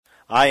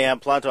I am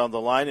Planta on the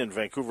line in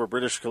Vancouver,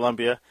 British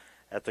Columbia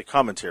at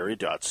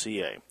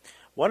thecommentary.ca.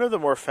 One of the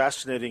more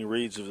fascinating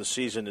reads of the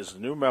season is the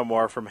new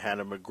memoir from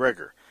Hannah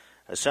McGregor.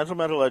 A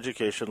Sentimental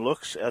Education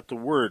looks at the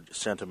word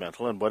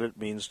sentimental and what it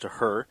means to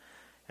her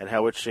and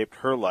how it shaped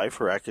her life,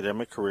 her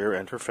academic career,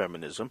 and her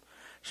feminism.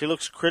 She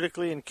looks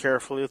critically and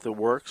carefully at the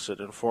works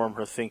that inform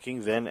her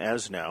thinking then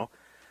as now.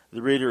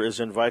 The reader is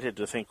invited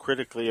to think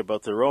critically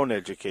about their own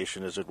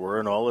education, as it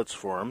were, in all its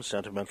forms,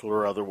 sentimental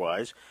or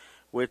otherwise,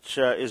 which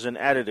is an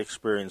added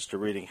experience to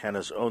reading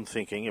Hannah's own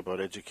thinking about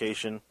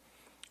education,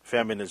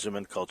 feminism,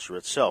 and culture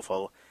itself.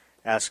 I'll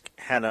ask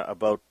Hannah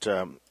about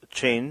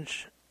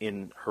change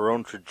in her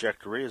own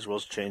trajectory as well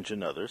as change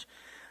in others.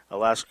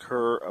 I'll ask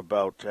her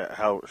about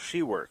how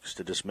she works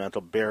to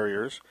dismantle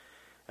barriers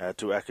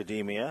to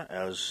academia,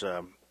 as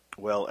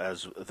well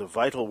as the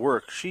vital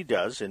work she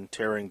does in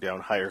tearing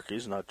down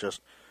hierarchies, not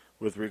just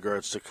with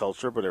regards to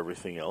culture, but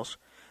everything else.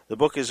 The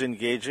book is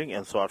engaging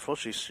and thoughtful.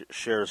 She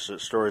shares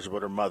stories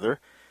about her mother,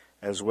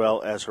 as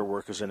well as her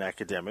work as an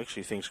academic.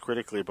 She thinks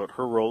critically about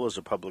her role as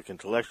a public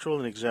intellectual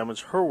and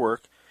examines her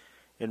work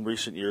in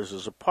recent years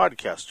as a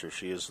podcaster.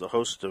 She is the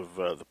host of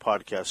the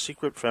podcast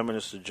Secret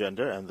Feminist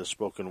Agenda and the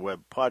Spoken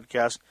Web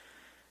podcast,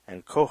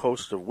 and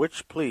co-host of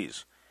Which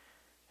Please.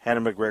 Hannah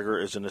McGregor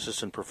is an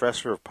assistant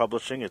professor of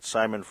publishing at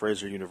Simon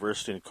Fraser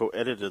University and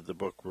co-edited the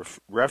book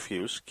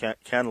Refuse,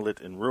 Candlelit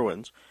in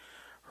Ruins.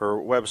 Her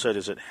website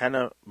is at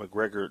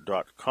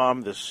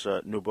hannahmcgregor.com. This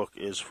new book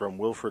is from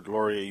Wilfrid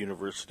Laurier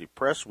University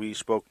Press. We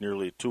spoke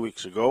nearly 2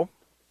 weeks ago.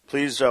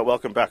 Please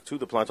welcome back to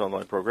the Plant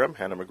Online program,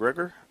 Hannah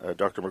McGregor.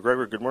 Dr.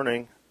 McGregor, good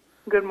morning.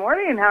 Good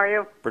morning. How are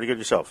you? Pretty good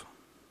yourself.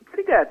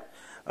 Pretty good.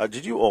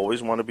 Did you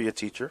always want to be a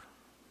teacher?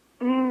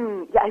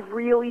 Yeah, I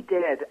really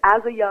did.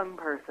 As a young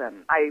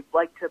person, I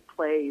liked to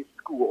play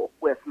school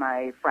with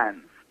my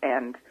friends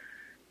and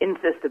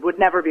would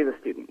never be the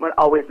student, would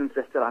always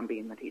insisted on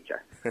being the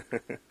teacher.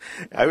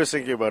 I was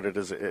thinking about it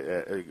as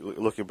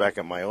looking back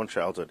at my own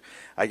childhood.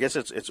 I guess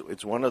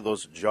it's one of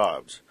those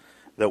jobs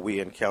that we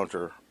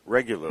encounter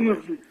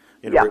regularly,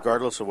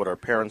 regardless of what our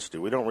parents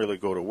do. We don't really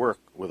go to work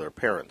with our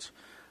parents,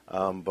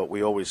 but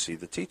we always see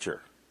the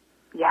teacher.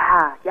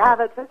 Yeah,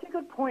 that's such a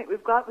good point.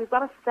 We've got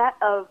a set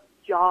of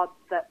jobs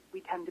that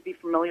we tend to be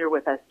familiar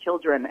with as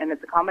children, and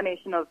it's a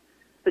combination of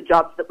the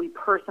jobs that we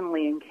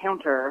personally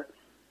encounter,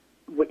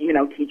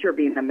 teacher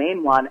being the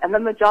main one, and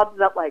then the jobs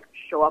that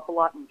show up a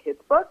lot in kids'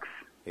 books.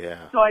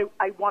 Yeah. So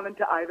I wanted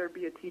to either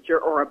be a teacher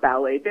or a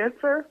ballet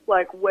dancer.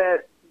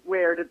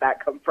 Where did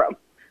that come from?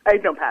 I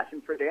had no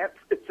passion for dance.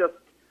 It's just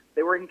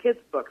they were in kids'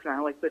 books, and I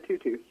like the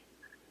tutus.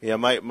 Yeah,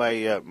 my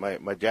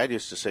dad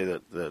used to say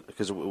that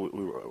because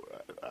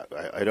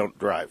I don't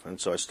drive, and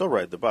so I still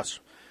ride the bus,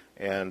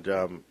 and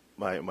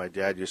my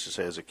dad used to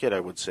say as a kid I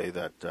would say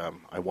that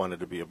I wanted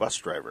to be a bus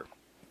driver,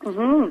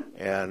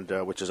 and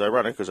which is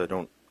ironic because I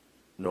don't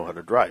know how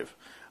to drive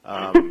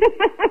to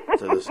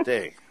this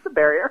day. It's a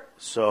barrier.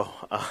 So,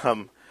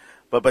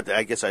 but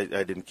I guess I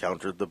didn't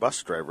encounter the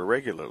bus driver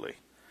regularly.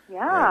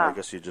 Yeah. And I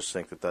guess you just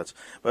think that's.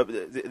 But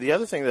the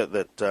other thing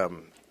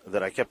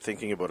that I kept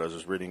thinking about as I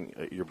was reading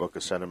your book,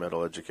 A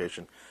Sentimental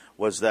Education,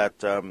 was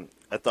that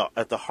at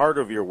the heart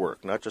of your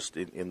work, not just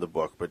in the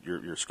book, but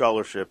your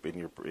scholarship in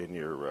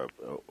your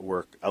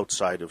work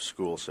outside of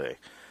school, say,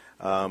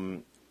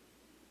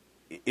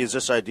 is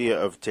this idea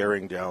of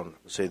tearing down,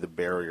 say, the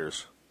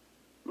barriers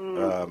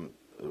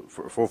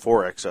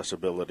for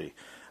accessibility.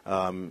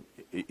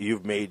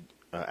 You've made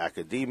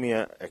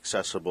academia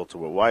accessible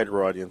to a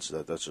wider audience.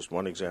 That's just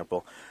one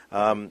example.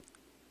 And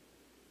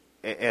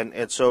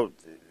so,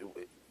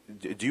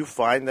 do you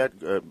find that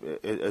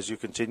as you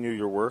continue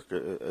your work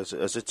as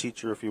a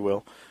teacher, if you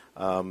will,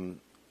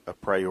 a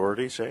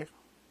priority, say?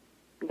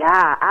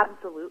 Yeah,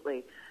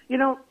 absolutely.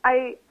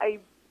 I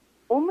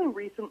only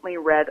recently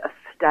read a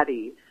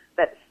study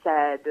that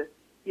said,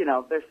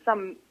 there's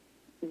some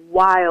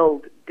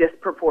wild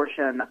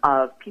disproportion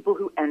of people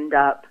who end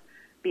up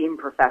being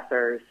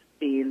professors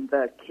being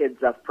the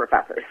kids of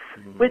professors,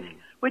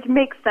 which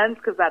makes sense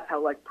because that's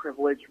how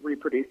privilege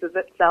reproduces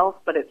itself.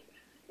 But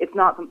it's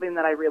not something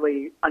that I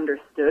really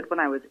understood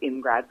when I was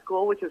in grad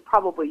school, which is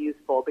probably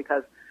useful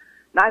because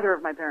neither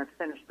of my parents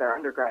finished their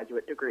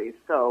undergraduate degrees.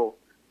 So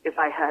if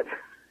I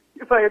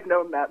had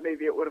known that,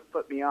 maybe it would have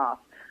put me off.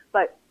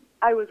 But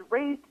I was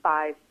raised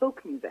by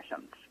folk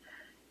musicians,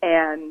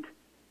 and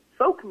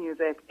folk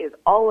music is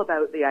all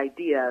about the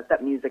idea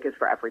that music is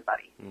for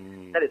everybody,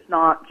 that it's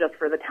not just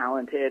for the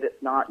talented,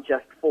 it's not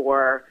just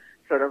for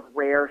sort of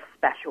rare,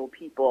 special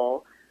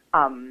people.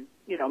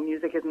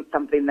 Music isn't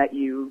something that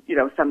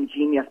some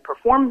genius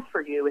performs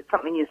for you. It's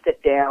something you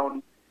sit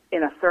down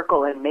in a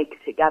circle and make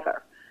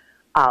together.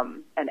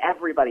 And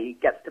everybody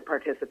gets to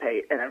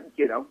participate,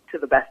 to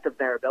the best of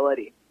their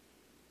ability.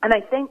 And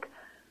I think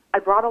I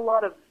brought a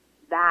lot of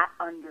that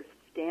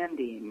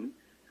understanding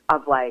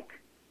of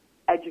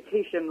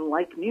education,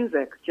 like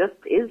music, just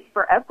is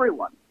for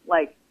everyone.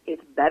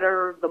 It's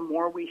better the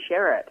more we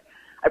share it.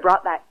 I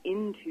brought that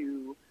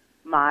into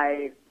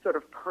my sort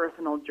of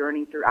personal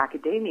journey through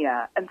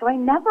academia, and so I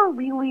never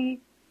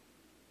really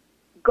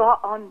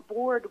got on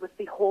board with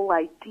the whole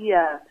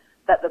idea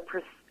that the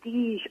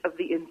prestige of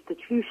the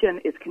institution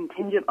is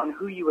contingent on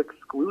who you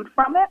exclude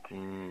from it.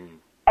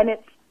 And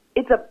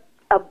it's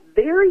a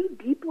very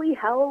deeply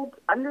held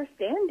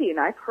understanding.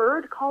 I've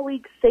heard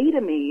colleagues say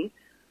to me,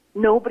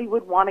 nobody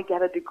would want to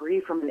get a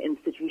degree from an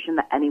institution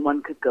that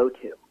anyone could go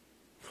to.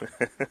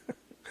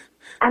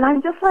 And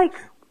I'm just like,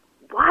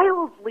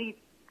 wildly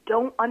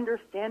don't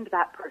understand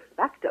that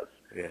perspective.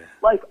 Yeah.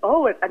 Like,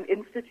 oh, it's an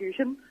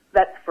institution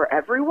that's for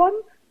everyone?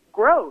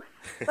 Gross.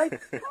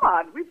 Like, come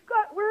on,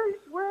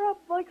 we're a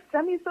like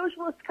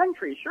semi-socialist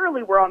country.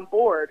 Surely we're on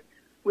board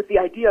with the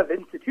idea of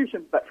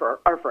institutions that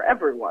are for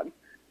everyone.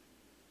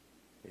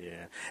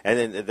 Yeah, and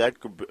then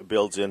that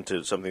builds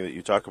into something that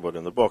you talk about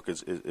in the book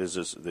is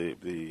this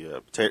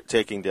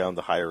taking down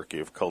the hierarchy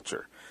of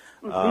culture,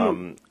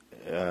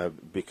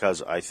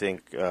 because I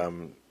think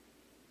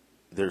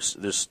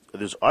there's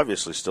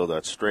obviously still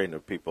that strain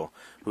of people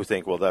who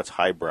think, well, that's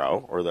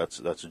highbrow or that's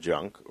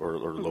junk or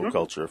low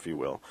culture, if you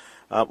will.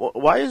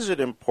 Why is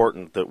it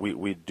important that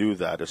we do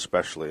that,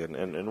 especially,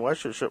 and why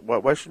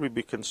should we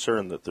be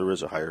concerned that there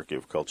is a hierarchy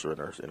of culture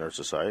in our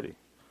society?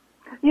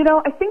 You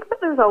know, I think that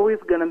there's always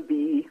going to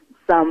be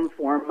some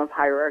form of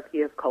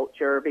hierarchy of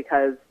culture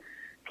because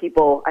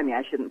people, I mean,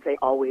 I shouldn't say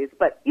always,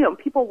 but, you know,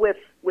 people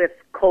with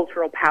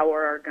cultural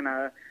power are going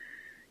to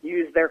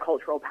use their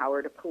cultural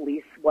power to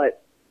police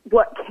what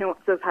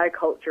counts as high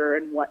culture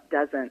and what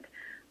doesn't.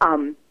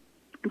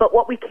 But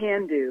what we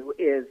can do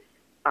is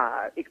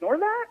ignore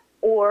that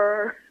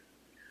or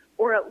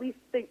at least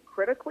think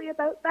critically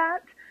about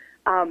that.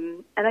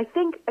 And I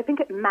think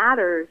it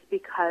matters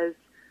because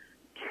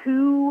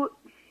too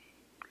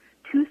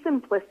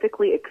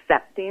simplistically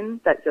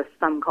accepting that just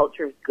some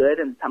culture is good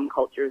and some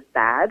culture is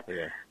bad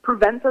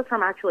prevents us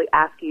from actually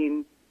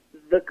asking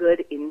the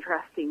good,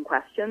 interesting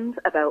questions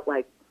about,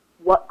 like,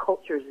 what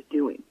culture is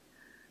doing.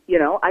 You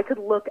know, I could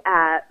look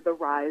at the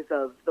rise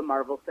of the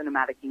Marvel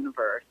Cinematic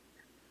Universe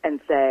and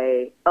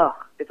say, ugh,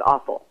 it's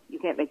awful. You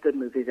can't make good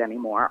movies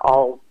anymore.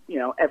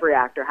 Every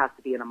actor has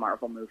to be in a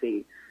Marvel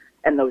movie,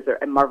 and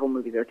Marvel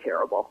movies are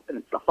terrible, and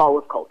it's the fall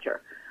of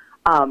culture.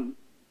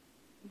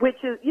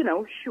 Which is, you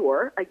know,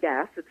 sure, I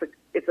guess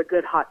it's a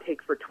good hot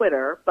take for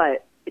Twitter,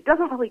 but it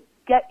doesn't really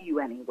get you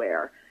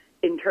anywhere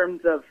in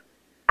terms of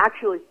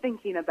actually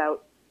thinking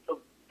about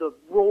the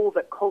role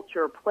that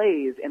culture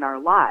plays in our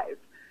lives.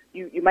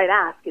 You might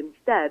ask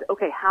instead,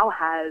 okay, how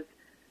has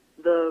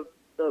the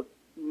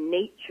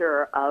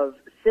nature of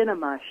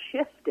cinema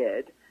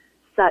shifted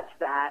such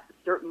that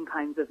certain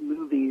kinds of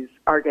movies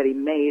are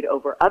getting made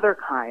over other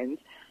kinds,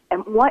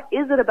 and what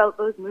is it about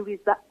those movies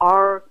that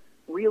are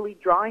really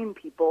drawing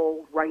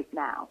people right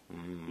now?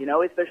 You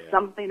know, is there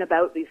something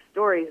about these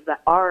stories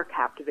that are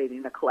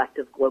captivating the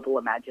collective global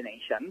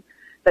imagination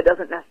that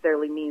doesn't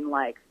necessarily mean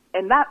like,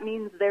 and that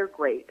means they're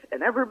great,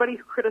 and everybody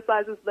who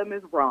criticizes them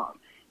is wrong.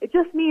 It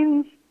just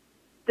means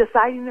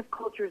deciding if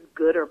culture is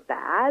good or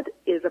bad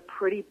is a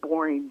pretty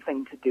boring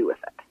thing to do with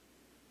it.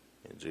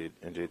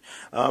 Indeed.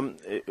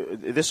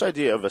 This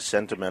idea of a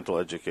sentimental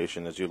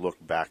education, as you look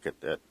back at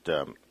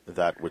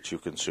that which you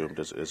consumed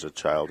as a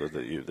child,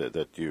 that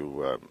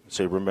you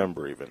say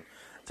remember even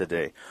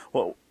today.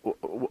 Well,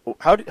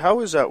 how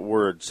is that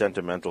word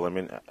sentimental? I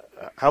mean,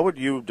 how would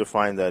you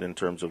define that in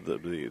terms of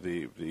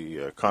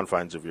the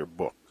confines of your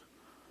book?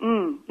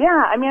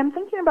 Yeah, I mean, I'm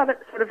thinking about it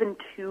sort of in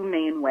two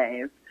main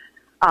ways.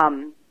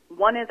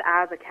 One is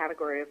as a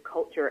category of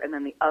culture, and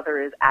then the other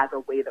is as a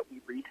way that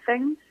we read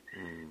things.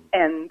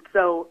 And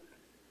so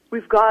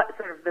we've got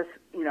sort of this,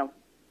 you know,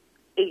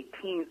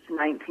 18th,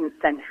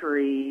 19th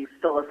century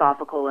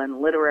philosophical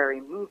and literary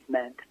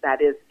movement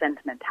that is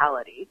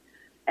sentimentality.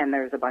 And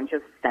there's a bunch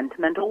of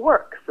sentimental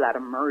works that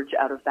emerge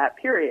out of that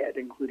period,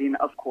 including,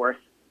 of course,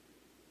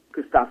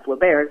 Gustave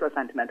Flaubert's A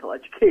Sentimental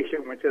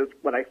Education, which is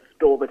what I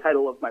stole the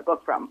title of my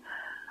book from.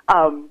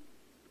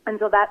 And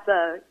so that's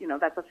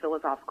a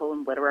philosophical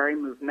and literary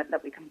movement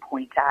that we can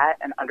point at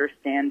and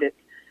understand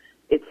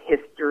its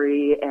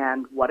history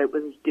and what it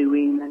was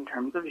doing in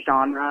terms of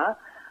genre,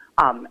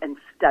 and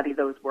study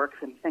those works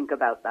and think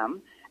about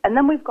them. And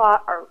then we've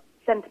got our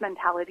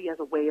sentimentality as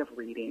a way of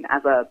reading,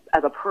 as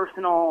a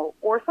personal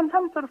or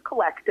sometimes sort of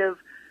collective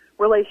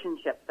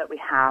relationship that we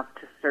have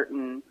to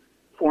certain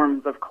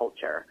forms of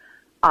culture.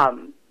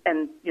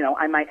 And, you know,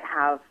 I might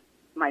have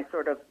my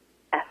sort of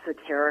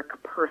esoteric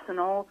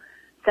personal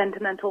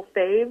sentimental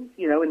faves.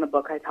 You know, in the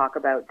book I talk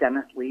about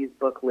Dennis Lee's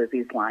book,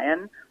 Lizzie's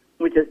Lion,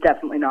 which is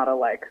definitely not a,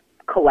 like,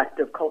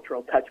 collective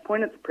cultural touch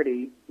point. It's a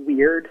pretty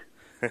weird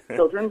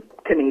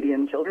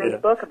Canadian children's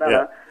book about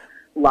a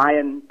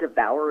lion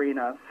devouring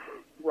a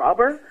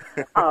robber.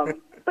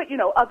 But, you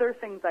know, other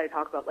things I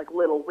talk about, like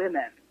Little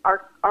Women,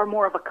 are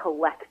more of a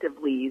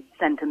collectively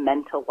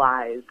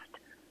sentimentalized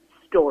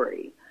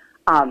story.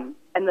 And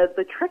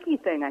the tricky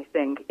thing, I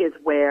think, is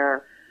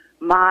where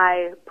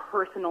my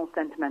personal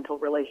sentimental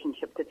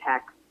relationship to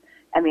text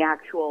and the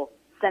actual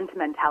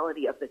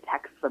sentimentality of the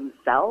texts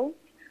themselves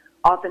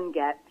often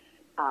gets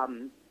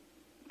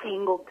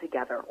tangled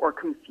together or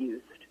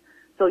confused.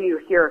 So you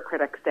hear a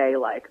critic say,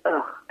 like,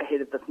 ugh, I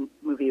hated this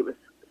movie, it was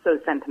so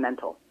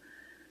sentimental.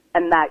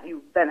 And that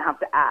you then have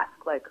to ask,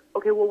 like,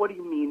 okay, well, what do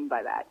you mean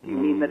by that? Do you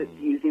mean that it's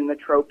using the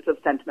tropes of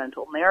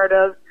sentimental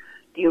narrative?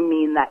 Do you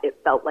mean that it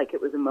felt like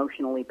it was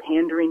emotionally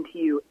pandering to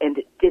you and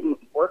it didn't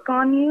work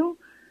on you?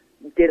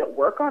 Did it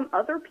work on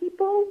other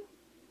people?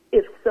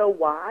 If so,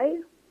 why?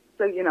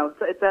 So,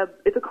 so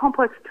it's a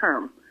complex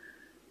term.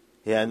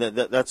 Yeah, and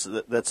that's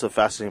the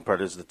fascinating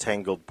part, is the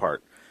tangled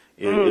part.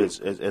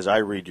 As I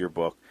read your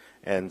book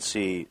and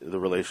see the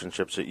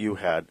relationships that you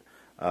had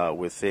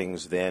with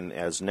things then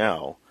as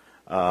now,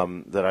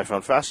 that I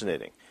found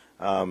fascinating.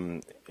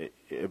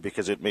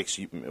 Because it makes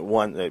you,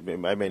 one,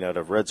 I may not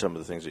have read some of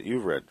the things that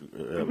you've read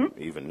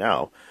even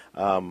now,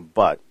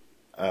 but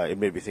it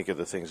made me think of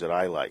the things that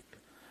I liked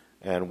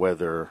and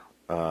whether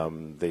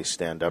they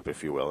stand up,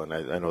 if you will. And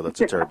I know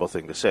that's a terrible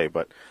thing to say,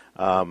 but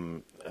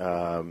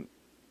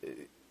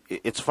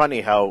it's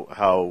funny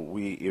how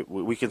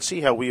we can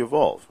see how we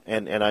evolve,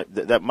 and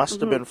that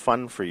must have been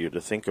fun for you to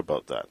think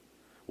about that.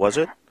 Was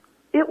it?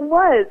 It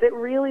was. It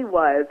really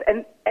was.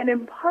 And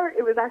in part,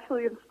 it was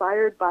actually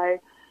inspired by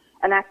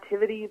an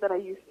activity that I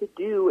used to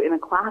do in a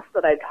class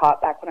that I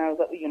taught back when I was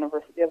at the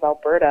University of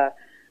Alberta,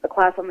 a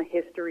class on the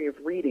history of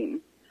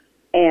reading.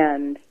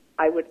 And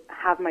I would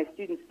have my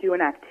students do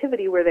an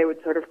activity where they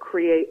would sort of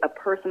create a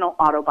personal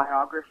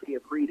autobiography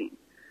of reading,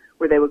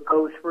 where they would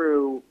go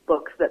through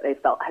books that they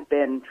felt had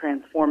been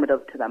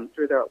transformative to them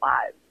through their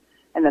lives,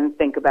 and then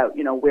think about,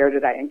 where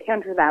did I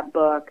encounter that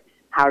book?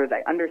 How did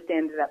I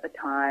understand it at the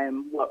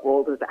time? What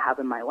role does it have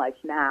in my life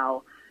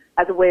now?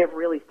 As a way of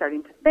really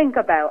starting to think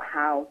about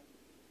how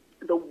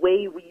the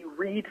way we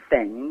read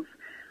things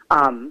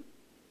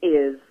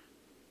is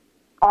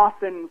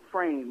often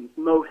frames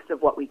most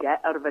of what we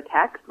get out of a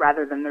text,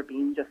 rather than there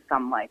being just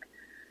some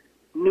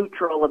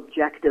neutral,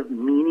 objective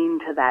meaning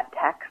to that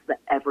text that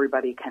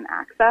everybody can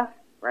access.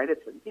 Right?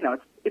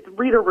 It's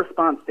reader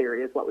response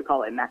theory is what we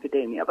call it in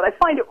academia, but I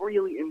find it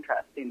really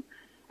interesting,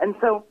 and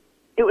so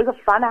it was a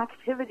fun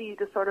activity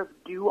to sort of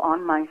do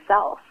on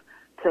myself,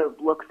 to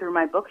look through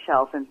my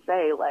bookshelf and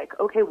say,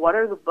 okay, what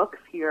are the books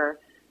here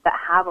that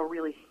have a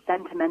really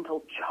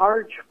sentimental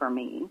charge for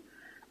me?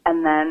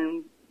 And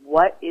then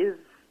what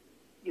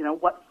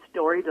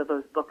story do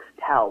those books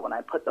tell when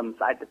I put them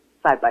side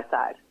by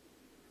side?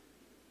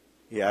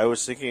 Yeah, I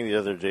was thinking the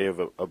other day of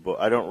a book.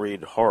 I don't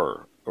read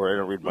horror, or I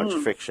don't read much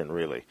fiction,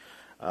 really.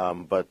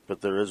 But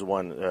there is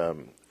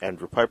one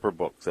Andrew Piper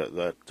book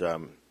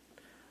that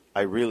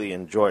I really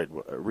enjoyed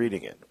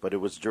reading it, but it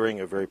was during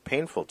a very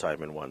painful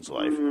time in one's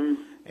life.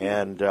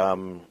 And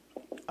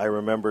I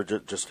remember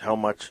just how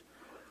much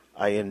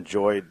I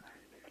enjoyed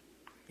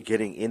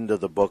getting into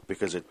the book,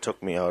 because it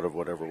took me out of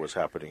whatever was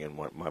happening in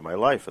my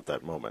life at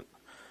that moment.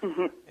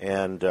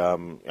 And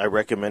I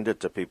recommend it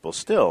to people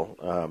still,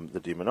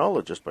 The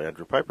Demonologist by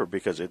Andrew Piper,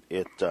 because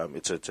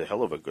it's a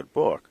hell of a good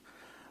book.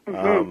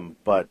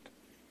 But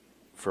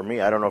for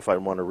me, I don't know if I'd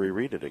want to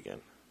reread it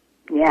again.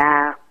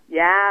 Yeah.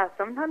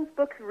 Sometimes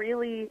books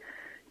really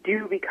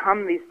do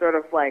become these sort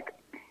of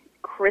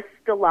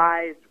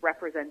crystallized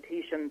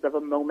representations of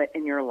a moment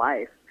in your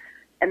life.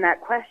 And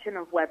that question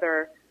of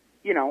whether,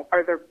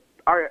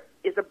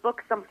 is a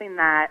book something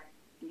that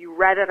you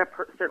read at a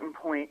certain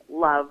point,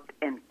 loved,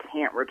 and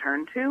can't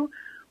return to,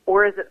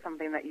 or is it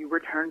something that you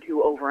return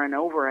to over and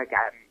over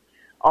again,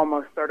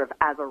 almost sort of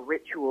as a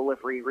ritual of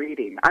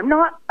rereading? I'm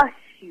not a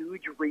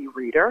huge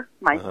rereader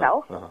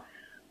myself,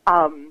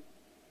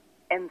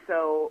 and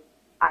so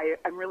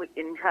I'm really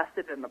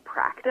interested in the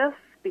practice,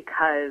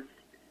 because,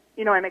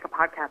 I make a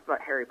podcast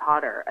about Harry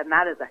Potter, and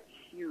that is a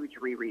huge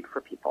reread for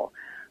people.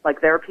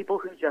 There are people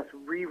who just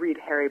reread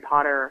Harry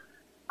Potter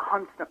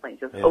constantly,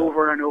 just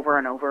over and over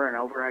and over and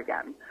over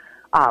again,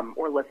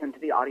 or listen to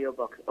the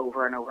audiobooks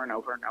over and over and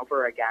over and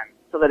over again,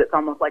 so that it's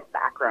almost like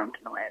background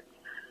noise.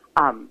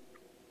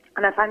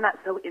 And I find that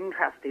so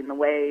interesting, the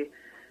way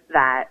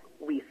that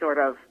we sort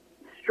of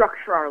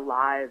structure our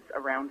lives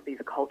around these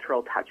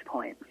cultural touch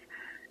points.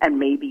 And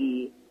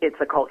maybe it's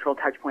a cultural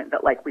touch point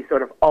that we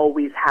sort of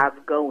always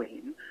have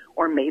going,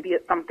 or maybe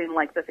it's something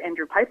like this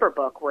Andrew Piper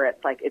book where it's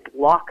it's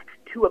locked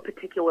to a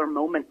particular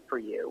moment for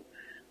you.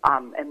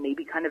 And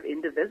maybe kind of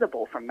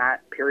indivisible from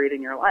that period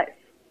in your life.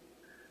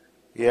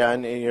 Yeah,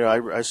 and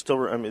I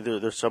still,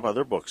 there's some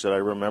other books that I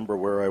remember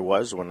where I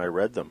was when I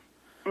read them,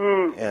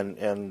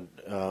 and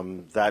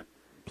that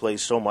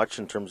plays so much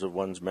in terms of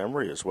one's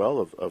memory as well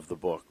of the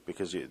book,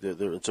 because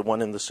it's a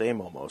one and the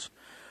same almost,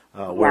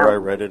 where I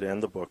read it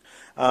and the book.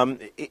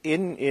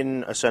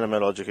 In A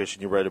Sentimental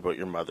Education, you write about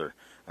your mother,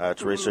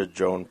 Teresa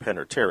Joan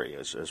Penner, Terry,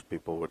 as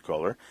people would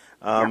call her.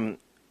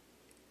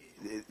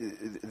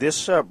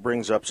 This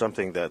brings up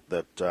something that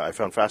I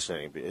found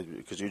fascinating,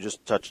 because you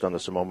just touched on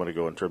this a moment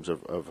ago in terms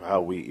of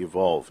how we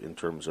evolve in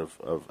terms of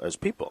as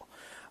people.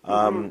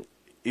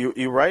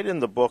 You write in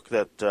the book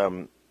that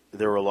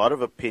there were a lot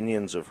of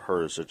opinions of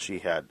hers that she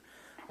had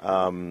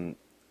that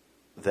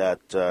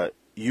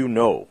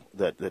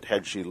that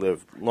had she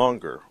lived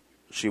longer,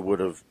 she would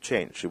have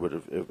changed. She would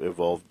have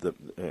evolved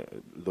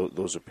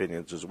those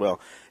opinions as well.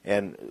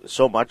 And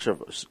so much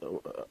of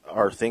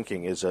our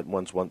thinking is that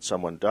once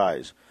someone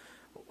dies,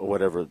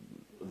 whatever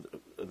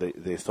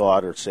they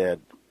thought or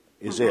said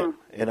is it.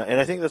 And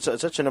I think that's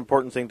such an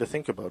important thing to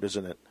think about,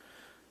 isn't it?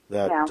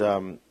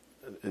 That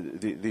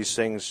these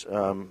things,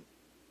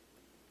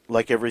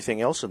 like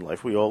everything else in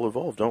life, we all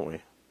evolve, don't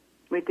we?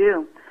 We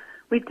do.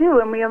 We do,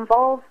 and we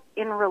evolve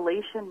in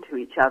relation to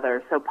each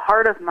other. So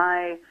part of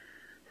my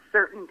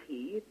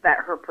certainty that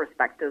her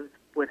perspectives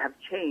would have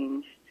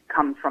changed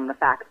comes from the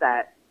fact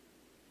that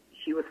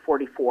she was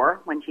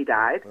 44 when she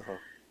died,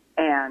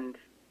 and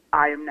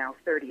I am now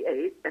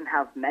 38 and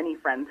have many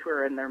friends who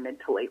are in their mid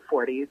to late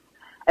 40s.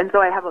 And so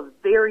I have a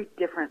very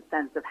different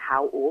sense of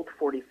how old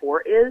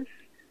 44 is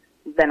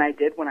than I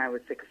did when I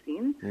was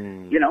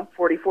 16. You know,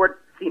 44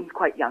 seems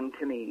quite young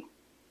to me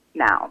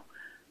now.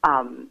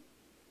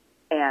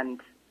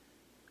 And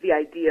the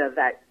idea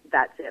that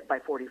that's it, by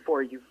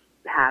 44 you've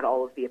had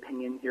all of the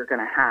opinions you're going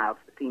to have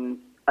seems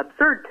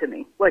absurd to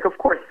me. Like, of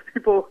course,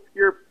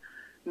 you're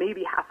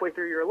maybe halfway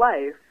through your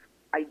life,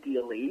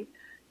 ideally,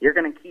 you're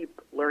going to keep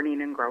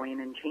learning and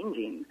growing and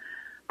changing.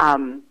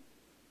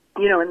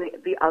 You know, and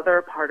the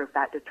other part of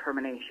that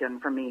determination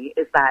for me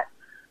is that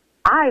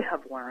I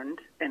have learned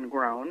and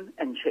grown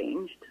and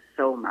changed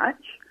so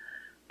much,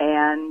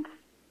 and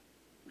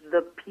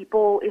the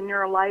people in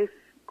your life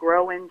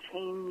grow and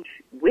change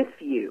with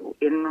you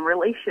in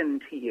relation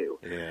to you.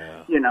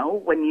 Yeah. You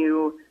know, when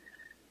you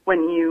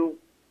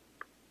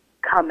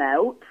come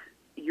out,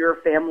 your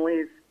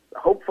family's,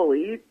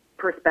 hopefully,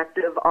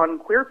 perspective on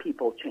queer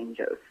people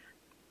changes.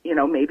 You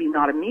know, maybe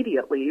not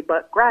immediately,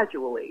 but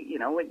gradually. You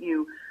know, when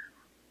you,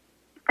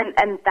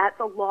 and that's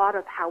a lot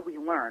of how we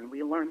learn.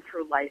 We learn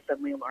through life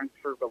and we learn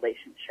through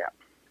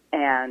relationships.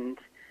 And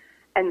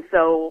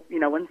so, you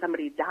know, when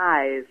somebody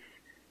dies,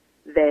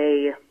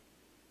 they,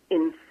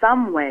 in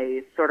some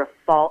ways, sort of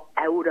fall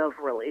out of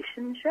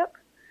relationship,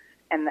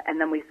 and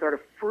then we sort of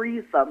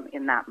freeze them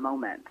in that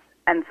moment.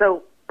 And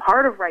so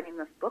part of writing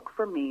this book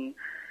for me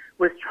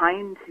was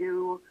trying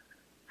to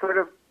sort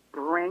of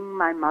bring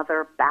my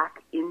mother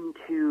back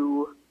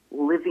into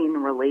living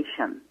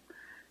relation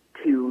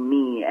to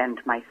me and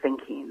my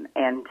thinking,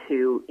 and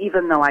to,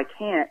 even though I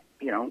can't,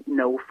 you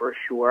know for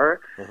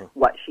sure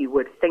what she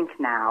would think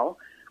now,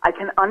 I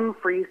can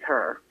unfreeze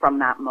her from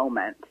that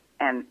moment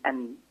and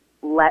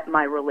let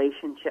my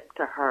relationship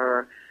to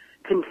her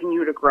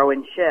continue to grow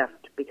and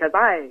shift, because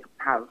I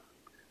have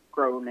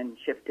grown and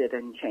shifted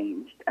and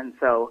changed. And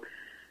so,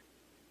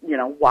 you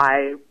know,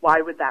 why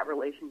would that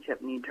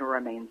relationship need to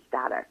remain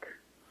static?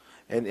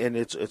 And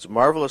it's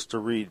marvelous to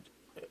read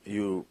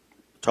you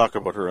talk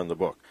about her in the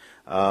book,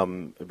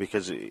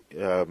 because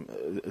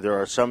there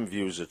are some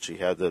views that she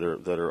had that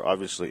are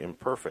obviously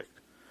imperfect.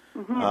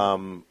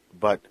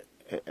 But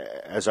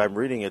as I'm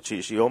reading it,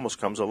 she almost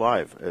comes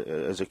alive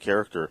as a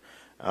character.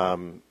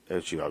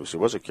 She obviously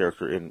was a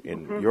character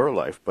in your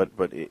life, but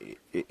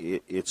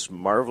it's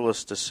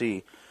marvelous to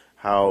see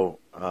how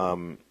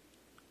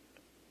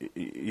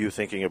you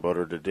thinking about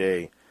her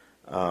today,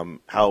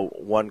 how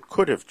one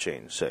could have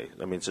changed. Say,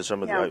 I mean, so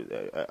some of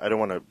I don't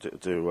want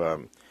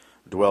to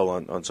dwell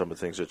on some of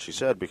the things that she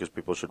said, because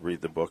people should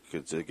read the book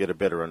to get a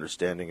better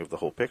understanding of the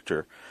whole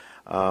picture.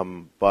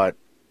 But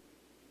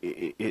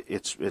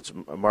it's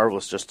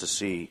marvelous just to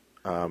see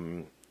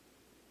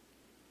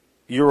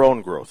your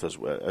own growth as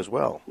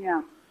well.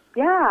 Yeah.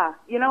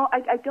 You know,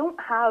 I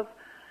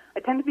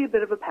tend to be a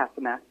bit of a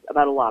pessimist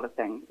about a lot of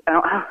things. I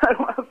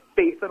don't have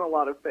faith in a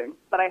lot of things,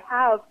 but I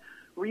have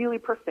really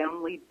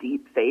profoundly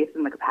deep faith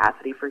in the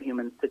capacity for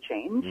humans to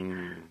change.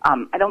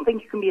 I don't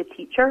think you can be a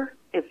teacher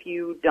if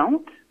you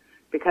don't,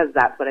 because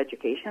that's what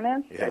education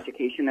is. Yeah.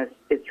 Education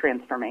is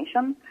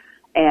transformation.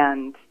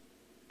 And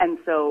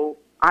so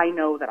I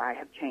know that I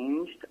have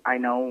changed. I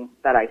know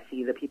that I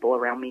see the people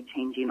around me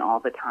changing all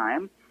the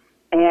time.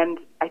 And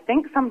I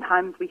think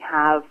sometimes we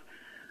have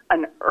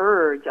an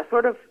urge, a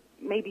sort of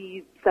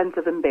maybe sense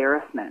of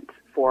embarrassment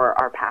for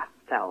our past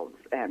selves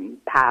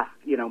and past,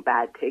 you know,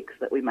 bad takes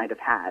that we might have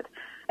had,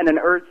 and an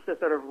urge to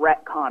sort of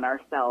retcon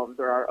ourselves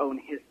or our own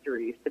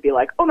histories, to be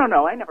like, oh,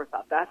 no, I never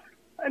thought that.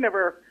 I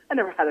never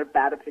had a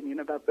bad opinion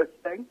about this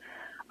thing.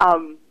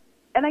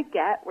 And I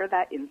get where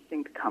that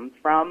instinct comes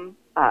from,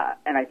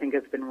 and I think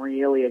it's been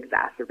really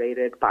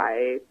exacerbated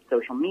by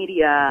social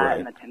media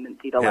and the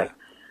tendency to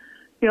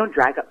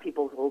drag up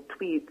people's old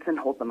tweets and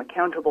hold them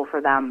accountable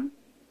for them.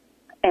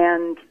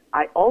 And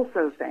I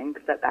also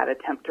think that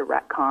attempt to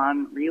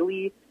retcon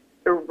really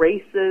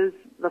erases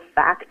the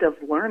fact of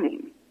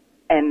learning.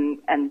 And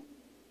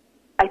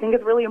I think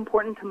it's really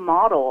important to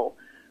model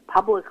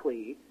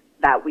publicly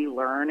that we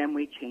learn and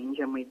we change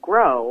and we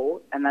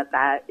grow, and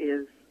that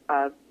is,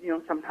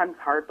 sometimes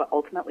hard, but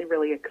ultimately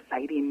really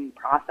exciting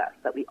process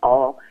that we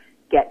all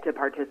get to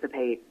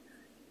participate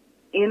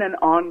in an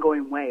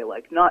ongoing way,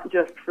 like not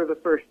just for the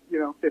first,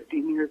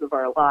 15 years of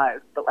our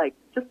lives, but like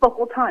just the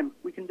whole time.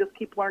 We can just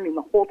keep learning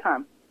the whole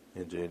time.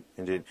 Indeed.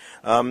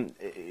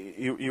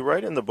 You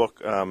write in the book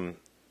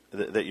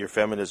that your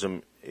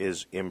feminism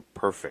is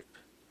imperfect.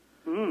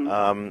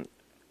 I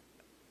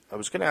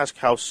was going to ask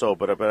how so,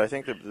 but I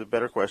think the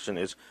better question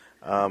is,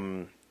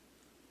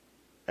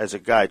 as a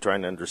guy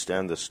trying to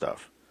understand this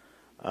stuff,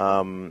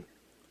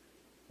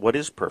 What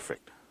is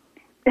perfect?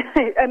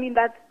 I mean,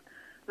 that's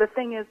the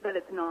thing is that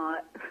it's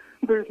not.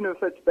 There's no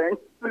such thing.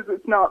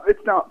 It's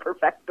not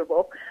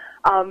perfectible.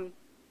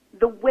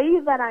 The way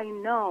that I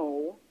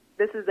know,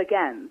 this is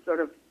again sort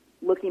of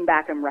looking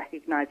back and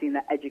recognizing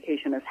that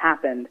education has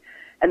happened,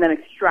 and then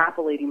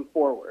extrapolating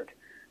forward.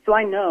 So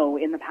I know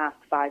in the past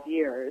 5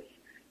 years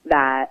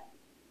that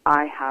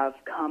I have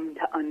come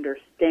to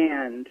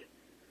understand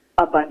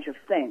a bunch of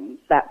things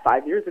that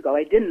 5 years ago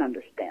I didn't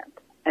understand,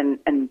 and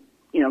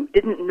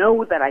didn't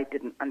know that I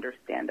didn't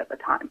understand at the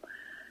time.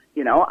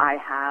 I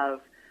have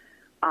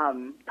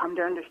come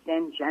to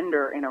understand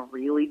gender in a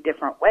really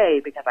different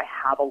way because I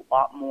have a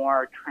lot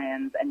more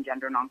trans and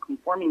gender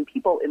nonconforming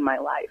people in my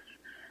life.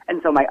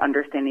 And so my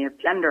understanding of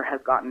gender has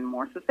gotten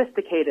more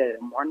sophisticated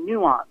and more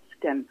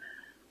nuanced. And,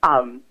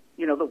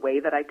 the way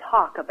that I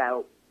talk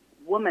about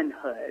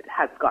womanhood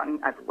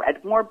I've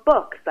read more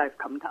books. I've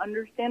come to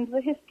understand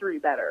the history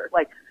better.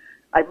 Like,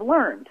 I've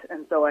learned.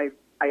 And so I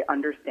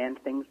understand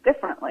things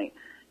differently.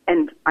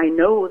 And I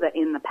know that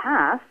in the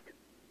past,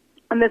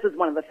 and this is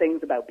one of the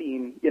things about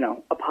being,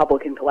 a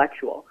public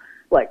intellectual,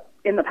 like,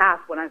 in the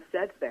past when I've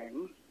said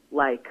things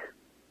like,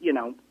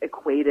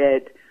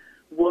 equated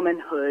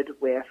womanhood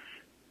with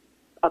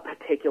a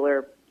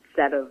particular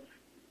set of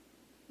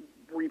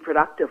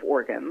reproductive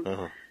organs,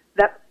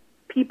 that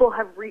people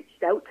have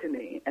reached out to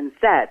me and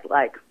said,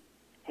 like,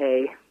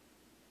 hey,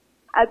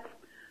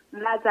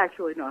 that's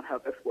actually not how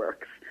this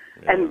works.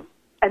 Yeah.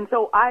 And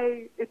so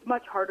it's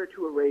much harder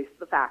to erase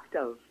the fact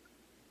of,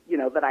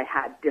 that I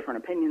had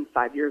different opinions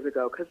 5 years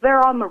ago, because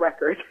they're on the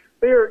record.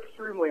 They're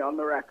extremely on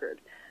the record.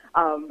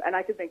 And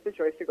I could make the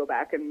choice to go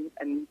back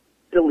and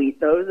delete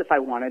those if I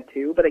wanted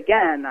to. But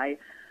again, I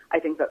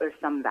think that there's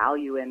some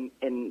value in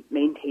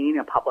maintaining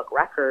a public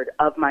record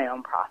of my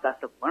own process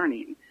of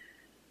learning.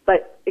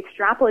 But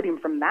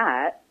extrapolating from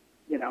that,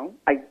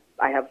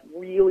 I have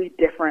really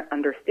different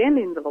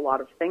understandings of a lot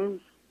of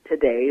things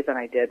today than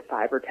I did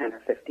 5 or 10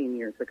 or 15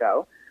 years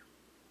ago.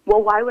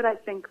 Well, why would I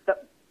think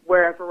that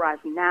where I've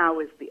arrived now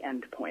is the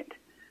end point?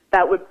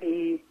 That would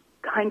be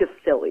kind of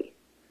silly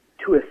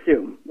to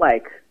assume.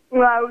 Like,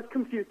 well, I was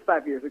confused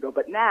 5 years ago,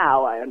 but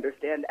now I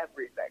understand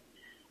everything.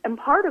 And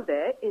part of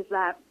it is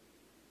that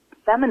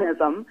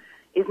feminism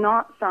is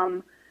not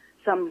some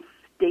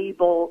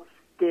stable,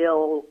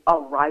 still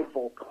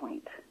arrival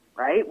point,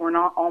 right? We're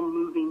not all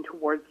moving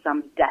towards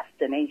some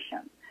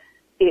destination.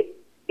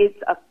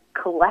 It's a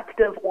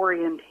collective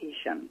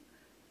orientation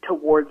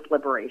towards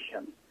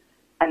liberation.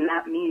 And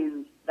that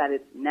means that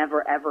it's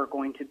never, ever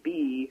going to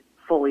be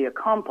fully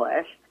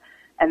accomplished,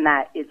 and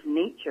that its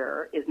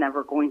nature is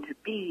never going to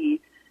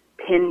be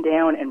pinned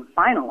down and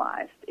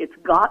finalized. It's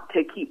got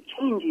to keep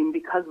changing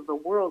because the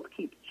world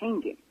keeps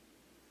changing.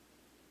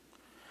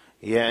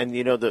 Yeah, and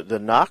the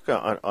knock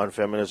on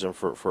feminism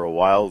for a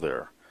while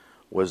there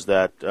was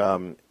that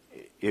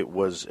it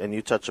was, and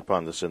you touch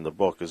upon this in the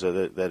book, is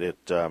that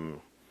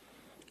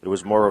it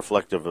was more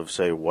reflective of,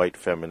 say, white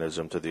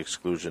feminism to the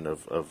exclusion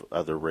of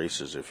other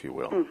races, if you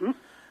will.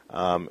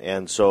 Mm-hmm.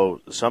 And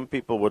so some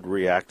people would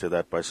react to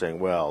that by saying,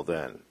 well,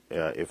 then,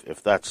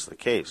 if that's the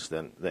case,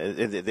 then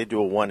they do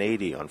a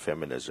 180 on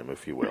feminism,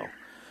 if you will.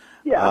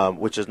 Yeah.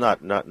 Which is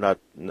not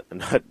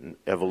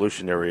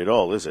evolutionary at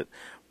all, is it?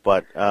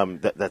 But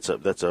that's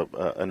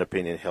an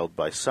opinion held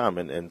by some,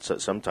 and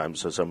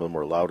sometimes some of the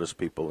more loudest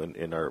people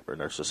in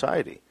our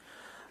society.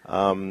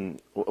 When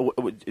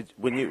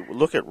you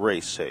look at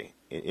race, say,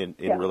 in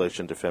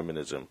relation to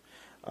feminism,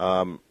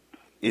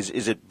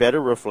 is it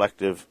better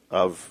reflective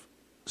of,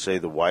 say,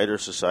 the wider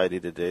society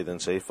today than,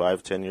 say,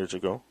 5-10 years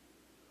ago?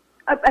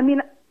 I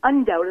mean,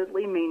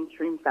 undoubtedly,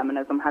 mainstream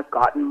feminism has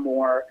gotten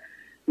more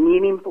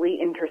meaningfully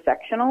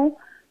intersectional.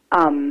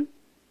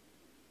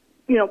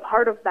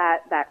 Part of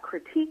that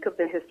critique of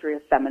the history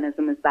of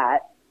feminism is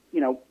that,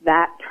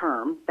 that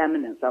term,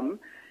 feminism,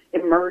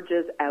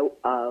 emerges out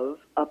of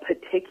a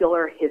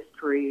particular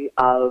history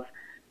of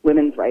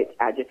women's rights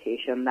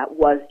agitation that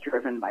was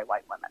driven by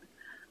white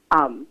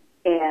women.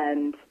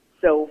 And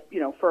so,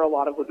 for a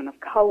lot of women of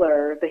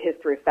color, the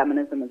history of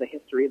feminism is a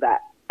history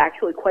that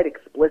actually quite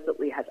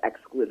explicitly has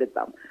excluded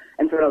them.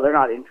 And so they're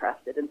not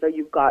interested. And so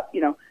you've got,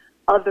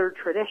 other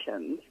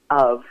traditions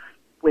of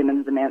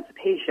women's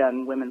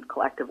emancipation, women's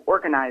collective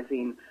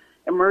organizing,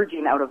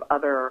 emerging out of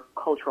other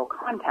cultural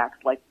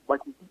contexts, like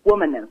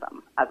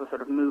womanism as a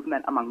sort of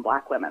movement among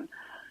black women.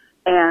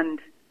 And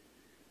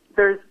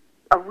there's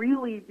a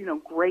really,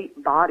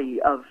 great body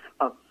of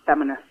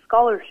feminist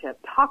scholarship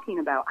talking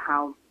about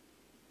how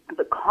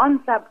the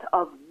concept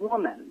of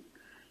woman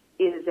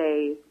is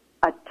a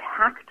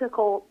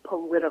tactical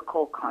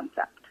political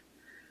concept,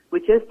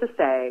 which is to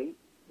say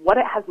what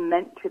it has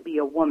meant to be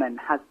a woman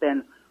has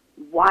been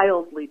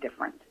wildly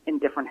different in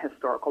different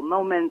historical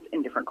moments,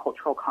 in different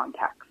cultural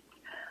contexts.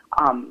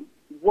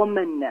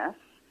 Womanness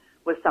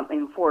was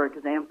something, for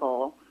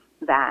example,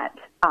 that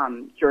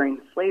during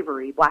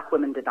slavery, black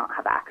women did not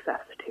have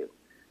access to.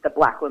 That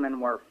black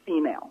women were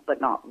female, but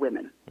not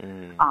women,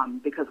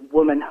 because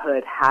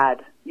womanhood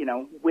had,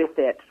 with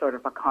it sort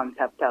of a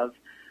concept of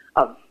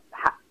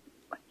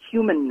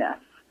humanness,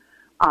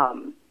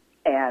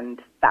 and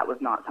that was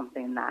not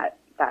something that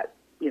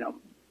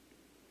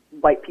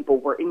white people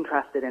were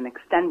interested in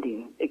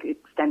extending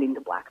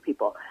to black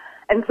people.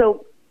 And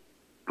so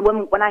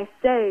when I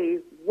say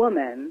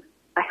woman,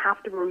 I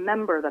have to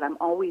remember that I'm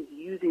always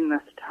using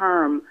this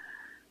term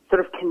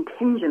sort of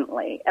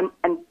contingently.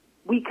 And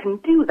we can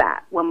do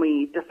that when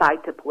we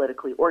decide to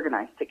politically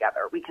organize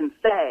together. We can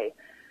say,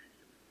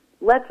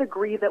 let's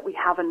agree that we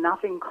have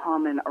enough in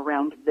common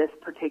around this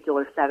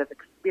particular set of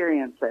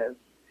experiences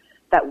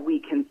that we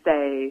can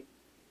say,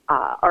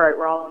 all right,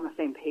 we're all on the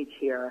same page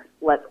here.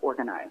 Let's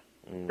organize.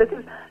 This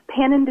is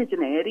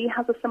pan-indigeneity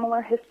has a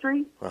similar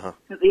history.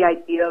 The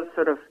idea of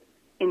sort of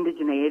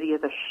indigeneity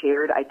as a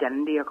shared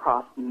identity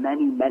across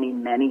many, many,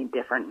 many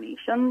different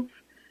nations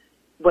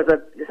was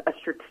a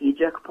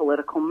strategic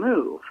political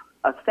move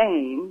of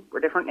saying we're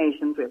different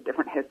nations, we have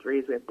different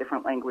histories, we have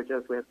different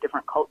languages, we have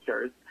different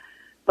cultures,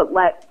 but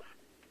let's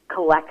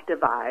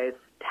collectivize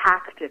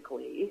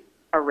tactically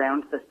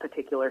around this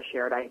particular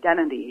shared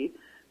identity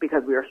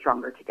because we are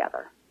stronger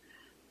together.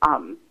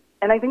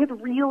 And I think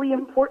it's really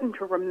important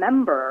to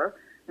remember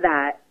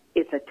that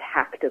it's a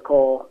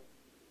tactical,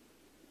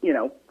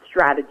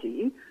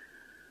 strategy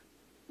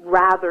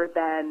rather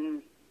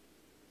than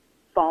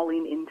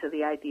falling into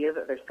the idea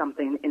that there's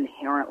something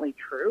inherently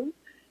true,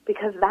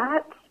 because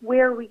that's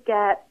where we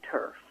get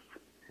turf.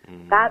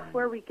 That's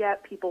where we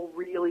get people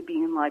really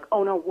being like,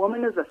 oh no,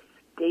 woman is a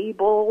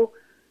stable,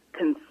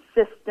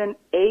 consistent,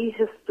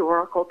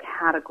 ahistorical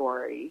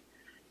category,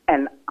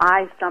 and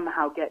I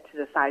somehow get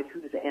to decide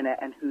who's in it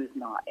and who's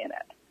not in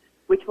it,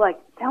 which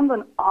sounds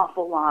an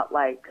awful lot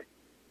like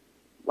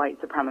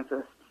white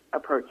supremacist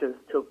approaches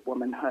to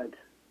womanhood.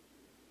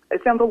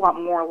 It sounds a lot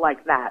more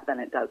like that than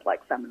it does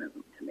like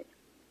feminism to me.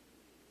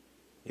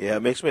 Yeah,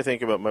 it makes me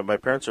think about my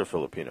parents are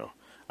Filipino.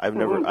 I've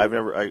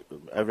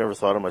never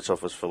thought of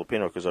myself as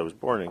Filipino because I was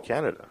born in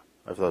Canada.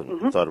 I've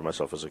thought of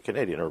myself as a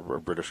Canadian or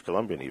British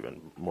Columbian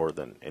even more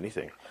than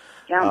anything.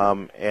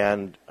 Yeah.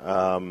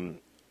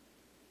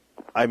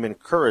 I'm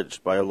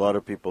encouraged by a lot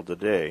of people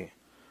today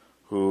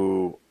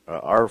who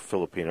are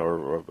Filipino,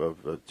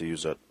 or to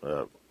use that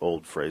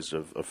old phrase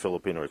of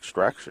Filipino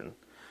extraction,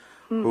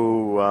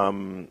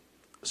 who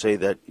say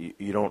that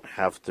you don't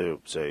have to,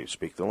 say,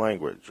 speak the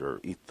language or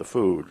eat the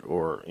food,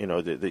 or,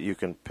 that you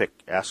can pick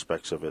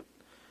aspects of it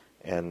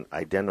and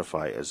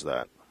identify as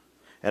that.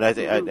 And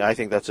I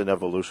think that's an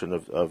evolution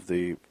of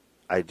the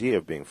idea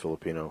of being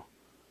Filipino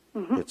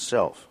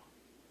itself.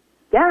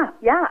 Yeah,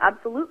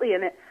 absolutely.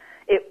 And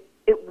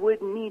it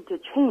would need to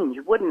change,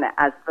 wouldn't it,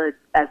 as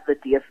the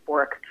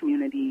diasporic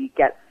community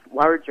gets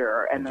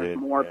larger and there's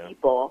more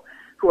people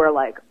who are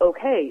like,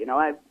 okay,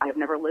 I've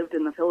never lived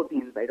in the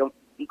Philippines. I don't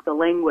speak the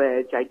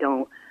language.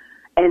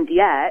 And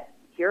yet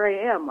here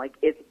I am.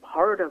 It's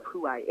part of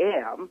who I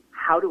am.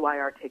 How do I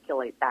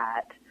articulate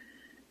that?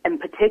 And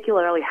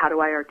particularly, how do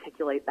I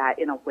articulate that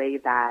in a way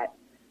that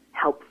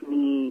helps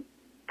me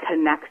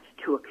connect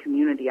to a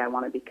community I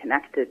want to be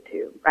connected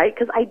to, right?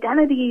 Because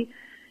identity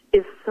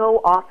is so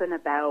often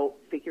about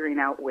figuring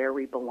out where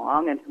we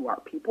belong and who our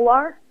people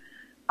are,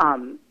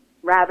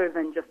 rather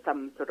than just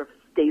some sort of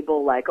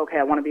stable, okay,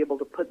 I want to be able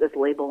to put this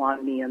label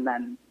on me and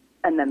then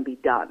be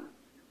done.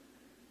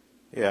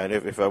 Yeah, and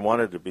if I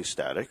wanted to be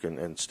static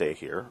and stay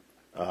here,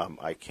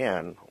 I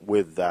can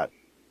with that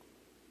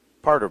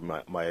part of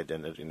my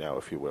identity now,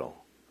 if you will.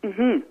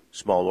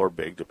 Small or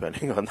big,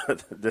 depending on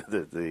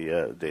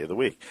the day of the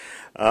week.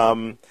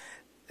 I'm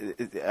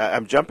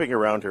jumping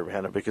around here,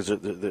 Hannah, because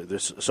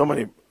there's so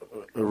many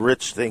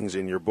rich things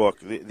in your book.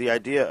 The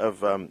idea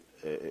of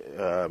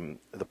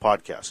the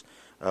podcast,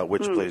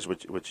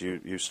 which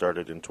you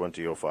started in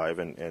 2005,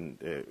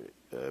 and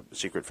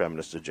Secret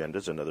Feminist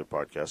Agendas, another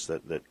podcast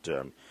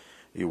that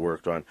you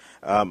worked on.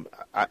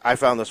 I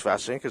found this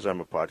fascinating because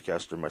I'm a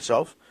podcaster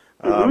myself.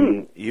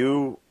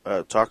 You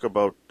talk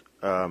about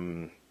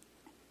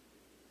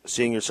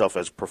seeing yourself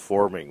as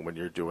performing when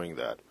you're doing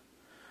that.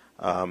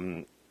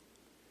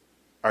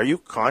 Are you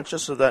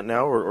conscious of that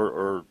now,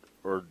 or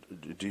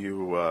do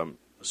you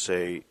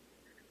say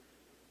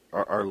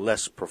are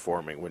less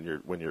performing when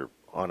you're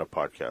on a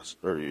podcast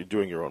or you're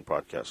doing your own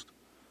podcast?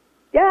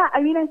 Yeah,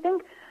 I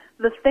think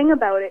the thing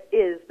about it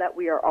is that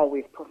we are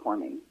always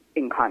performing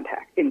in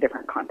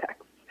different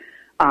contexts.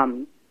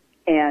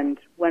 And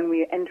when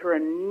we enter a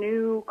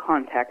new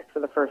context for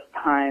the first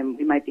time,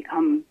 we might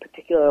become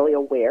particularly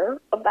aware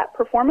of that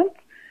performance.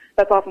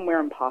 That's often where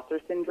imposter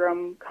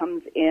syndrome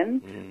comes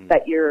in,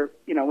 that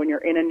when you're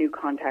in a new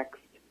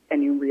context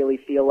and you really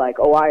feel like,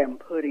 oh, I am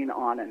putting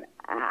on an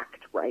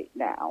act right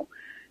now,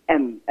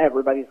 and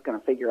everybody's going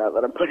to figure out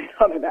that I'm putting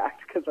on an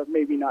act because I'm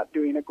maybe not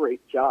doing a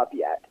great job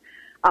yet.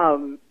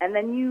 And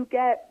then you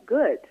get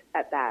good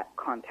at that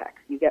context.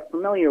 You get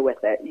familiar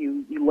with it.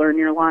 You learn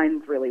your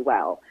lines really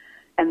well.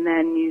 And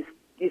then you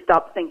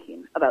stop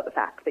thinking about the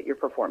fact that you're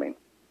performing.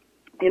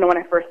 When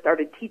I first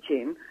started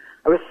teaching,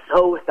 I was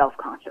so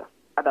self-conscious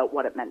about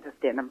what it meant to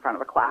stand in front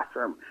of a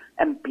classroom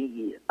and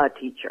be a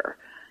teacher.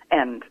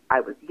 And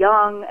I was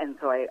young, and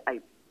so I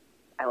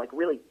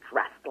really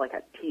dressed like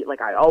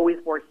I always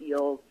wore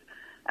heels.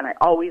 And I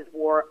always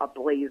wore a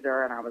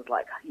blazer, and I was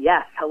like,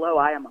 yes, hello,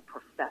 I am a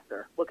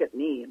professor. Look at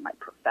me in my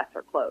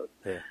professor clothes.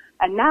 Yeah.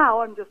 And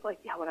now I'm just like,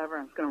 yeah, whatever,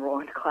 I'm just going to roll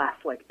into class.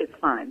 Like, it's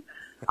fine.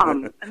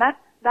 And that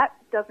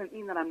doesn't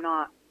mean that I'm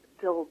not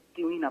still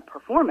doing a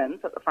performance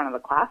at the front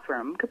of the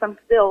classroom, because I'm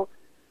still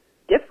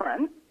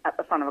different at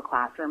the front of a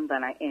classroom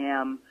than I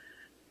am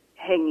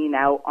hanging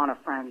out on a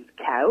friend's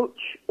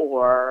couch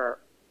or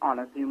on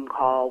a Zoom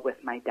call with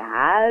my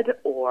dad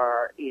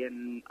or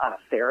in a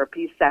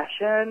therapy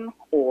session,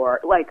 or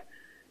like,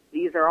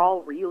 these are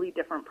all really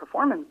different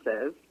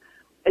performances.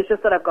 It's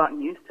just that I've gotten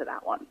used to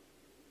that one.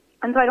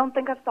 And so I don't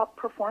think I've stopped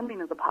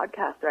performing as a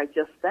podcaster. I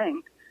just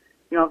think,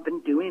 I've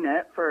been doing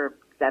it for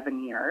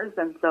 7 years,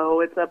 and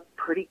so it's a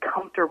pretty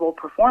comfortable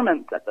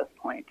performance at this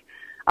point.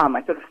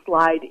 I sort of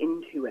slide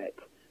into it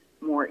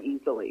more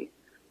easily.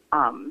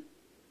 And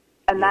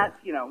that's,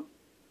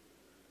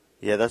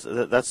 Yeah, that's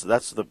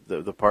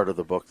the part of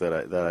the book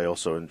that I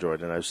also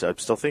enjoyed, and I'm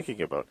still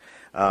thinking about,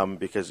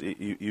 because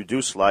you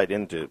do slide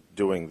into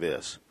doing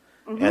this,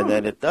 and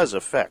then it does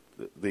affect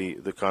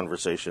the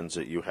conversations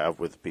that you have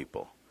with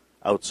people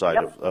outside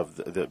of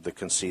the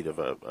conceit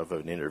of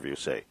an interview,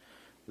 say,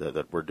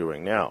 that we're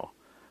doing now.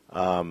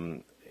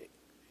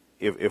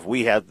 If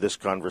we had this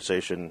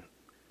conversation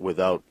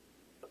without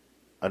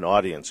an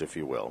audience, if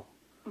you will.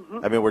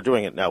 I mean, we're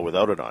doing it now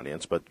without an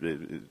audience, but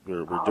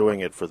we're doing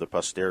it for the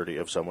posterity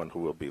of someone who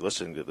will be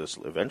listening to this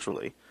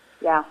eventually.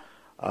 Yeah.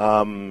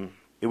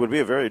 It would be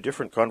a very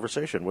different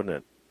conversation, wouldn't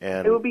it?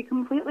 And it would be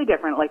completely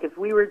different. Like, if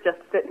we were just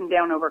sitting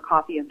down over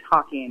coffee and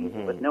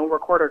talking with no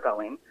recorder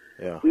going,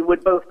 we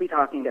would both be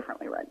talking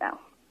differently right now.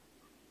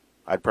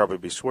 I'd probably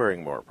be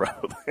swearing more,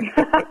 probably.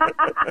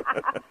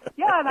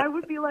 Yeah, and I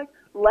would be, like,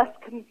 less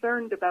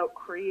concerned about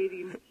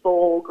creating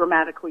full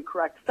grammatically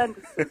correct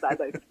sentences as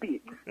I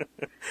speak.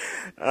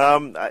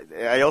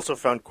 I also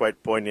found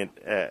quite poignant,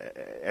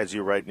 as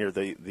you write near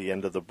the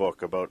end of the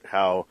book, about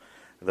how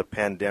the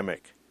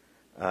pandemic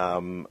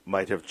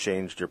might have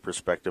changed your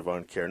perspective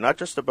on care, not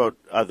just about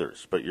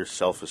others, but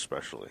yourself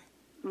especially.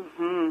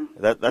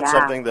 That's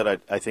something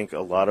that I think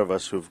a lot of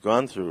us who've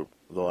gone through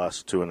the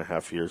last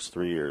 2.5 years,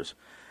 3 years,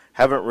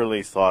 haven't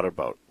really thought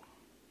about.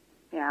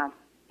 Yeah.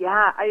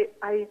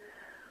 I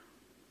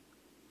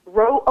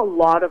wrote a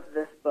lot of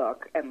this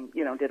book and,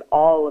 did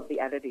all of the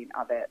editing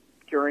of it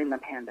during the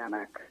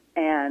pandemic.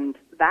 And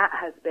that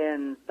has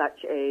been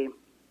such an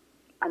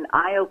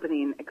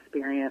eye-opening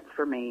experience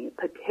for me,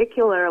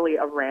 particularly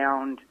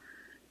around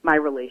my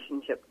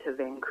relationship to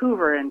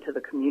Vancouver and to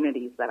the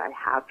communities that I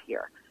have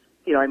here.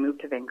 I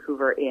moved to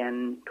Vancouver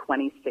in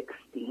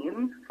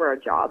 2016 for a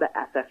job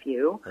at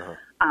SFU.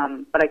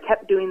 But I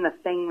kept doing the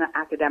thing that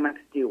academics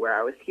do, where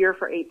I was here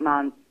for 8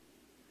 months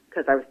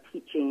because I was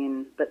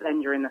teaching, but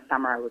then during the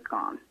summer I was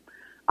gone,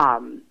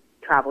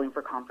 traveling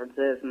for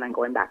conferences and then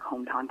going back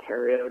home to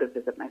Ontario to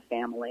visit my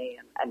family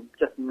and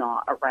just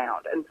not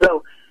around. And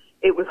so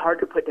it was hard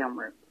to put down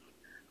roots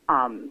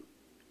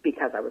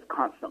because I was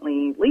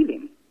constantly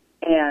leaving.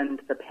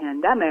 And the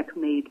pandemic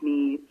made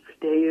me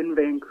stay in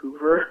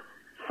Vancouver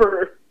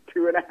for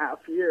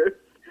 2.5 years,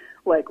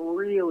 like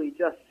really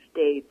just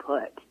stay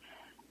put.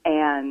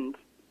 And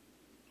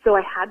so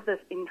I had this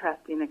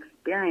interesting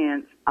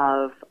experience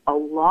of a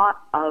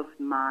lot of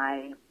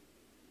my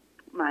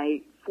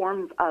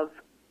forms of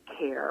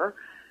care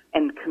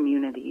and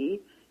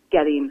community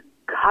getting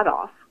cut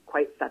off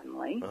quite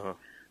suddenly.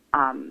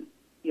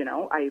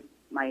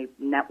 My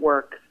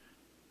networks,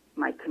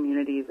 my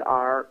communities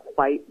are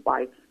quite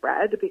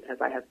widespread because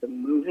I have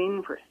been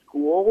moving for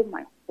school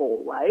my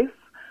whole life,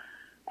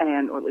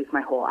 or at least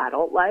my whole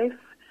adult life.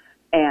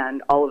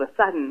 And all of a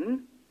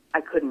sudden, I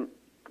couldn't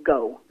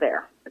go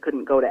there. I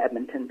couldn't go to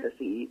Edmonton to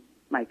see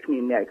my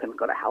community. I couldn't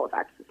go to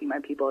Halifax to see my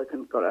people. I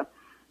couldn't go to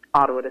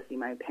Ottawa to see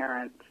my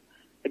parents.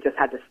 I just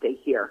had to stay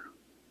here.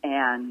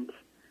 And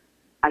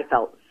I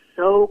felt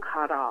so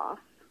cut off,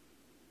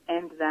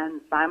 and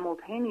then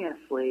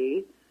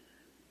simultaneously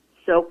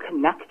so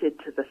connected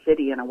to the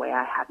city in a way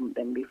I hadn't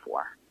been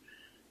before,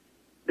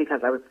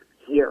 because I was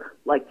here,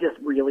 like just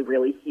really,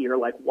 really here,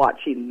 like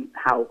watching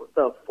how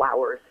the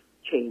flowers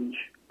change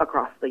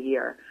across the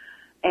year.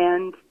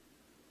 And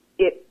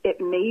it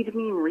made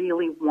me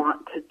really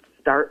want to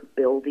start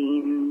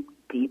building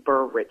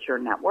deeper, richer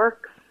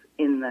networks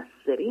in the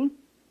city.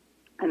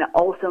 And it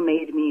also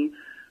made me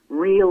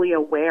really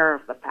aware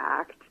of the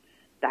fact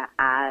that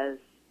as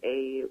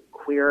a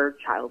queer,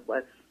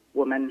 childless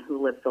woman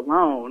who lives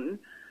alone,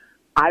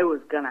 I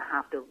was going to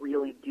have to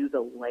really do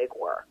the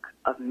legwork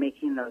of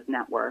making those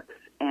networks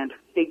and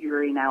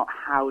figuring out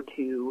how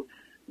to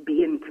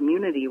be in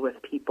community with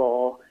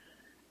people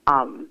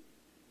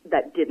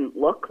that didn't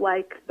look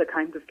like the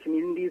kinds of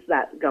communities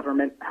that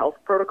government health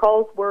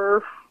protocols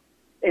were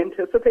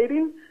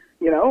anticipating.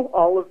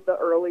 All of the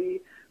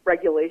early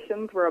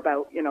regulations were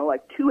about,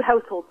 like 2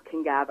 households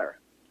can gather.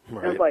 Right.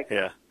 And I was like,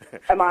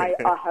 am I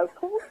a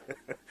household?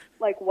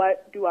 Like,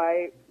 what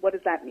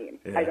does that mean?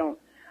 Yeah. I don't,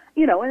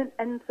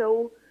 and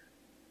so,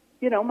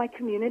 my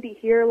community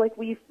here, like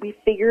we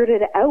figured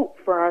it out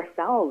for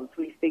ourselves.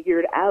 We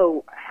figured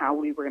out how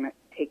we were going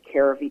to take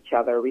care of each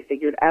other. We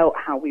figured out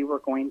how we were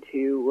going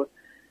to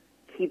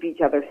keep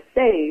each other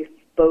safe,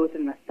 both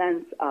in the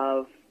sense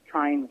of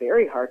trying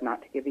very hard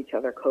not to give each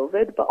other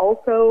COVID, but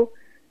also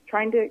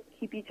trying to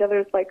keep each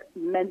other's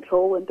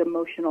mental and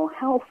emotional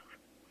health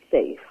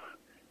safe,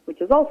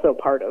 which is also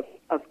part of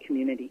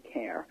community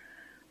care.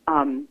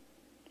 And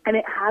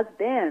it has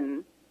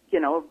been,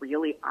 a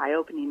really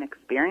eye-opening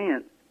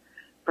experience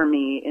for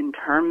me in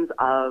terms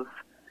of,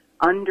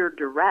 under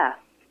duress,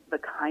 the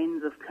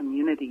kinds of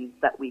communities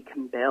that we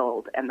can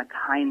build and the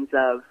kinds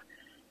of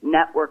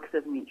networks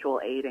of mutual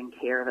aid and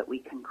care that we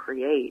can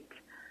create.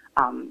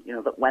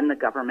 That when the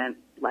government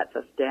lets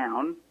us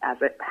down, as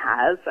it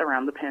has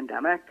around the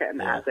pandemic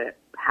and as it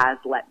has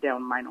let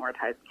down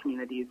minoritized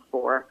communities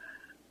for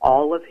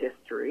all of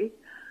history,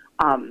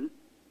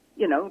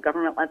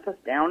 government lets us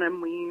down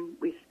and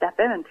we step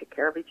in and take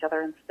care of each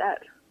other instead.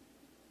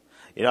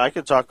 I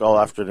could talk all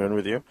afternoon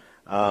with you.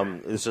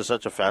 This is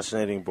such a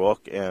fascinating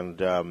book,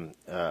 and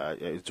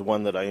it's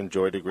one that I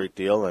enjoyed a great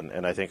deal,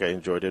 and I think I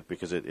enjoyed it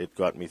because it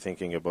got me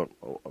thinking about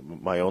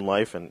my own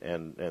life and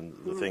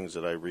the things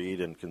that I read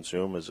and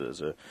consume as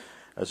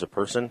a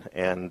person,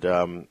 and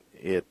I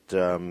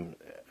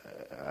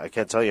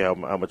can't tell you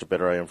how much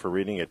better I am for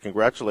reading it.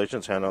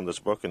 Congratulations, Hannah, on this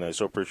book, and I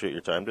so appreciate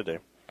your time today.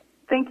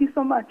 Thank you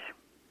so much.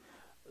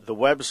 The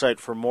website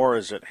for more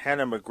is at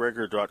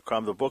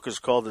hannahmcgregor.com. The book is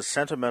called The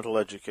Sentimental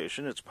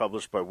Education. It's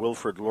published by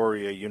Wilfrid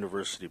Laurier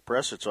University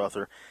Press. Its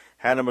author,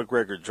 Hannah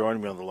McGregor,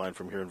 joined me on the line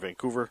from here in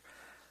Vancouver.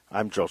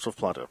 I'm Joseph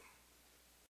Planta.